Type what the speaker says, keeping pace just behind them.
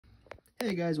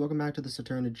Hey guys, welcome back to the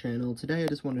Saturnid channel. Today I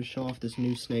just wanted to show off this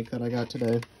new snake that I got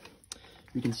today.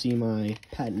 You can see my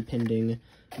patent pending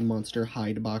monster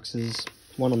hide boxes.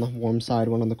 One on the warm side,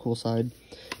 one on the cool side.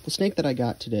 The snake that I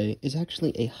got today is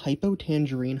actually a hypo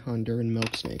tangerine Honduran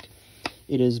milk snake.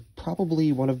 It is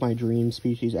probably one of my dream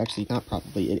species. Actually, not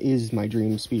probably, it is my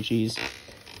dream species.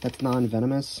 That's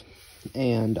non-venomous.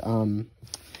 And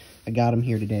I got him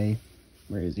here today.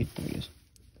 Where is he? There he is.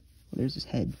 Oh, there's his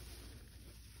head.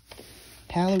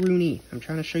 Pallaroonie. I'm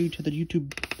trying to show you to the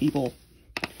YouTube people.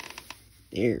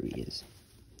 There he is.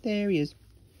 There he is.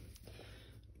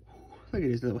 Look at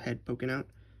his little head poking out.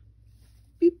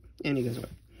 Beep. And he goes away.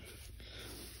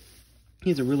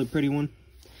 He's a really pretty one.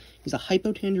 He's a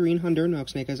hypo tangerine Honduran milk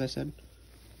snake, as I said.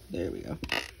 There we go.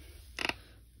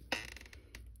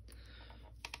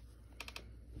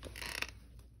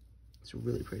 It's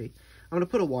really pretty. I'm going to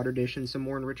put a water dish and some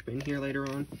more enrichment in here later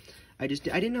on. I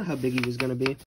didn't know how big he was going to be.